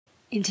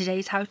In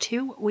today's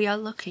how-to, we are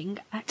looking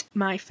at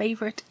my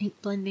favourite ink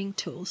blending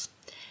tools.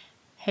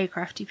 Hey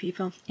crafty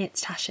people,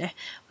 it's Tasha.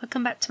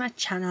 Welcome back to my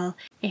channel.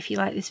 If you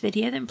like this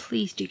video then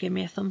please do give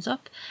me a thumbs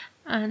up,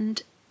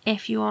 and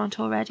if you aren't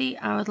already,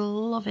 I would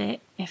love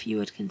it if you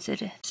would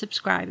consider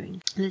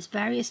subscribing. There's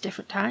various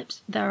different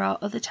types. There are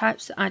other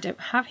types that I don't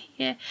have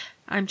here.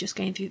 I'm just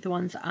going through the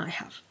ones that I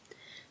have.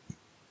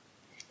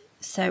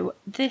 So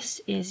this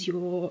is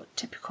your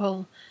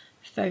typical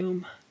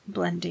foam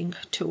blending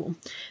tool.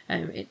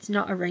 It's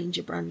not a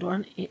Ranger brand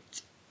one,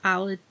 it's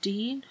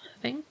Alladine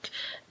I think,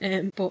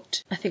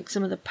 but I think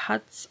some of the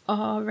pads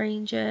are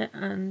Ranger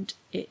and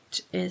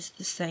it is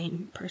the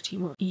same pretty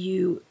much.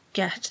 You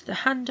get the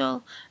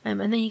handle and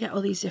then you get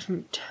all these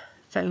different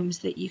foams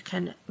that you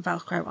can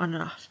velcro on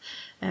and off,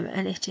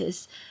 and it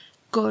is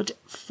good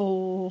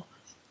for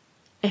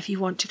if you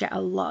want to get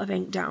a lot of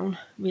ink down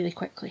really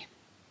quickly,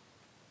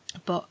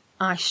 but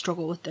I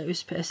struggle with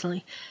those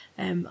personally.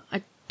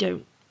 I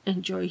don't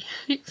enjoy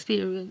the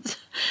experience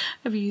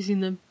of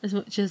using them as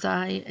much as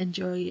I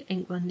enjoy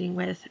ink blending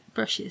with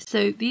brushes.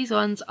 So these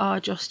ones are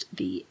just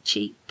the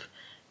cheap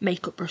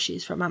makeup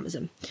brushes from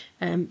Amazon.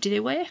 Do they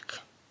work?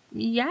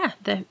 Yeah,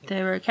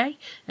 they're okay,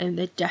 and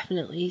they're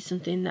definitely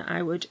something that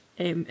I would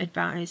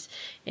advise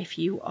if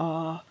you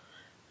are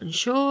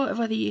unsure of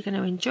whether you're going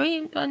to enjoy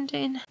ink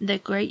blending. They're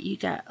great. You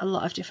get a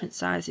lot of different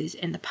sizes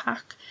in the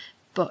pack,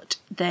 but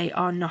they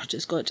are not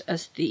as good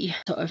as the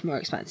sort of more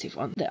expensive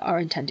ones that are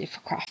intended for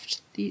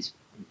craft.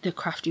 The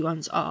crafty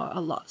ones are a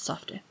lot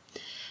softer.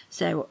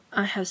 So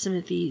I have some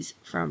of these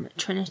from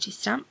Trinity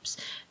Stamps.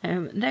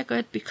 They're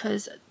good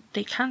because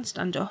they can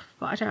stand up,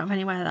 but I don't have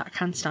anywhere that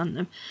can stand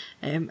them,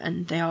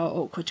 and they are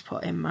awkward to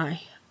put in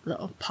my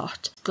little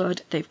pot.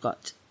 Good, they've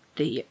got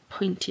the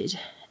pointed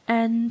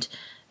end,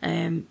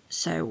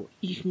 so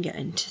you can get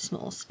into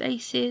small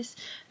spaces,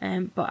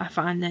 but I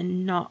find they're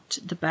not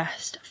the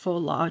best for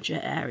larger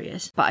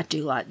areas. But I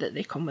do like that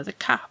they come with a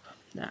cap.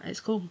 That is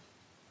cool.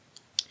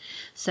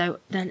 So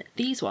then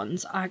these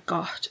ones I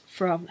got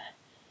from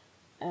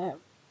a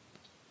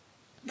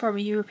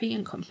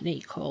European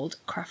company called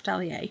Craft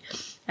Allier.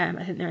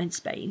 I think they're in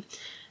Spain.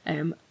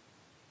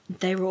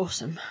 They're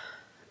awesome.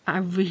 I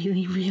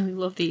really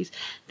love these.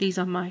 These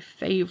are my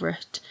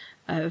favourite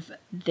of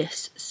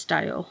this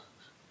style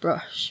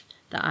brush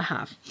that I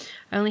have.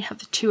 I only have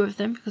the two of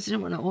them because I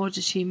didn't want to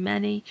order too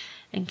many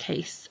in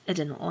case I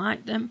didn't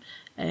like them,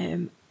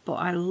 but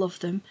I love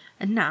them.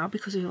 And now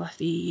because we've left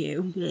the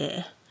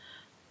EU,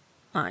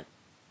 I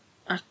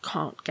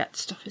can't get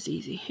stuff as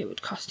easy. It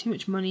would cost too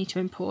much money to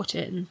import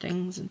it and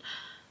things, and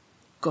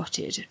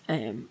gutted.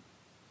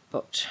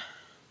 But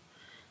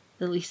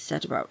the least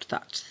said about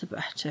that the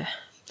better.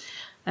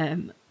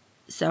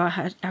 So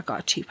I got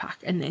a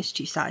 2-pack in those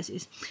 2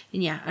 sizes,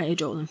 and yeah, I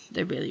adore them.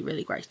 They're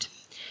really great.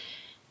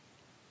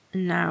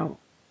 And now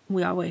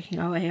we are working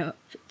our way up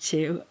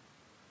to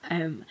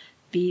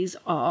these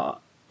are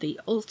the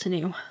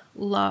Altenew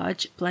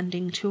large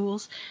blending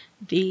tools.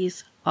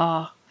 These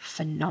are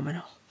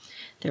phenomenal.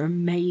 They're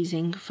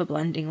amazing for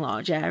blending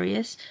large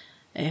areas.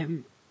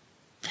 They're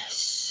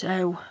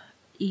so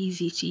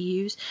easy to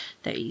use.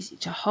 They're easy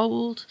to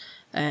hold.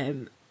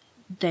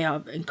 They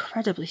are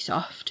incredibly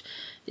soft.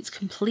 It's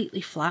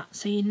completely flat,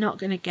 so you're not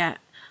going to get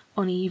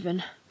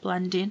uneven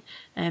blending.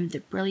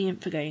 They're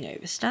brilliant for going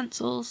over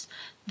stencils.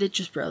 They're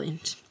just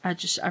brilliant. I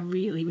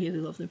really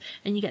love them.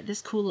 And you get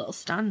this cool little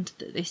stand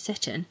that they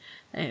sit in,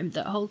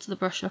 that holds the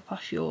brush up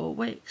off your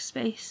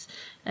workspace,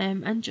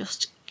 and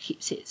just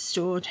keeps it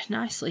stored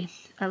nicely.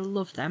 I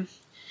love them.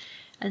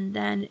 And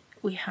then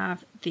we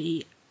have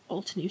the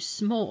Altenew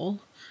small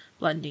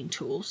blending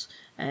tools.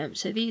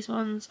 So these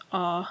ones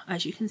are,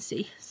 as you can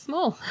see,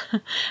 small.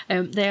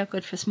 They are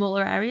good for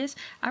smaller areas.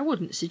 I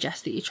wouldn't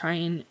suggest that you try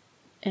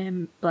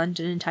and blend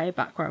an entire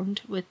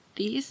background with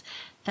these.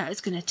 That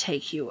is going to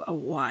take you a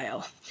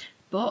while,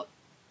 but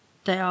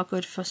they are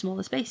good for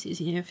smaller spaces,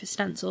 you know, for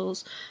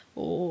stencils,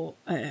 or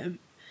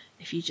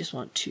if you just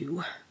want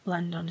to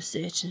blend on a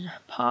certain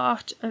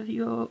part of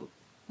your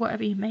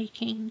whatever you're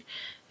making,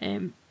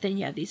 then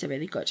yeah, these are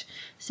really good.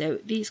 So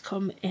these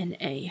come in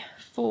a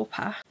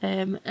 4-pack,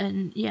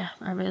 and yeah,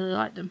 I really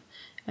like them.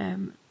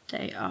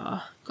 They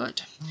are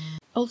good.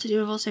 Altenew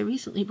have also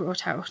recently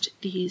brought out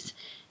these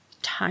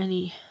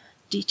tiny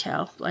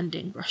detail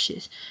blending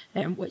brushes,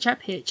 which I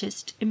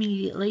purchased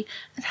immediately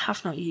and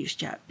have not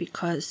used yet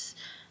because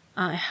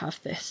I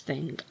have this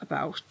thing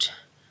about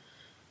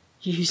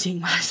using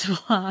my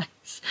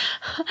supplies.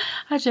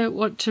 I don't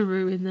want to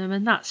ruin them,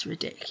 and that's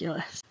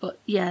ridiculous. But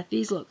yeah,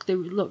 they look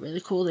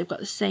really cool. They've got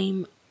the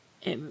same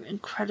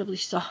incredibly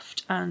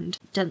soft and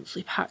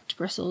densely packed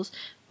bristles,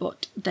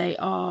 but they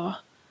are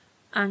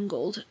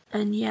angled,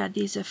 and yeah,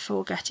 these are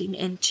for getting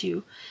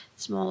into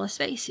smaller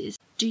spaces.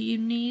 Do you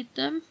need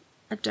them?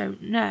 I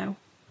don't know,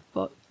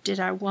 but did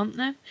I want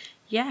them?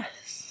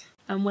 Yes.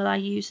 And will I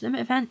use them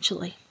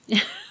eventually?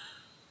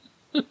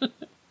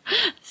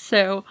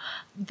 So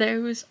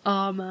those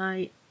are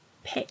my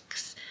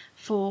picks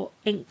For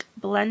ink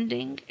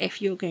blending,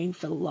 if you're going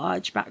for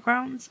large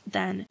backgrounds,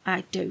 then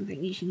I don't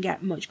think you can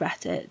get much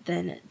better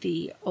than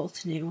the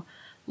Altenew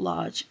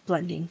large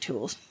blending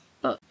tools,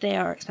 but they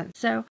are expensive.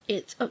 So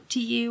it's up to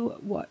you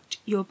what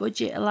your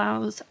budget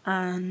allows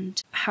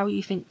and how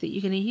you think that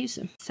you're going to use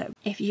them. So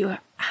if you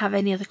have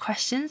any other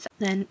questions,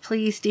 then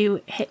please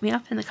do hit me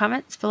up in the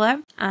comments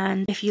below,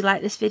 and if you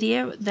like this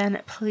video,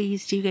 then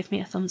please do give me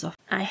a thumbs up.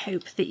 I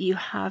hope that you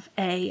have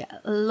a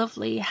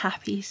lovely,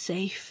 happy,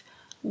 safe,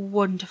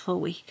 wonderful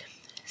week.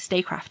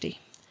 Stay crafty.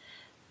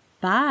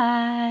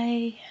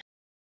 Bye.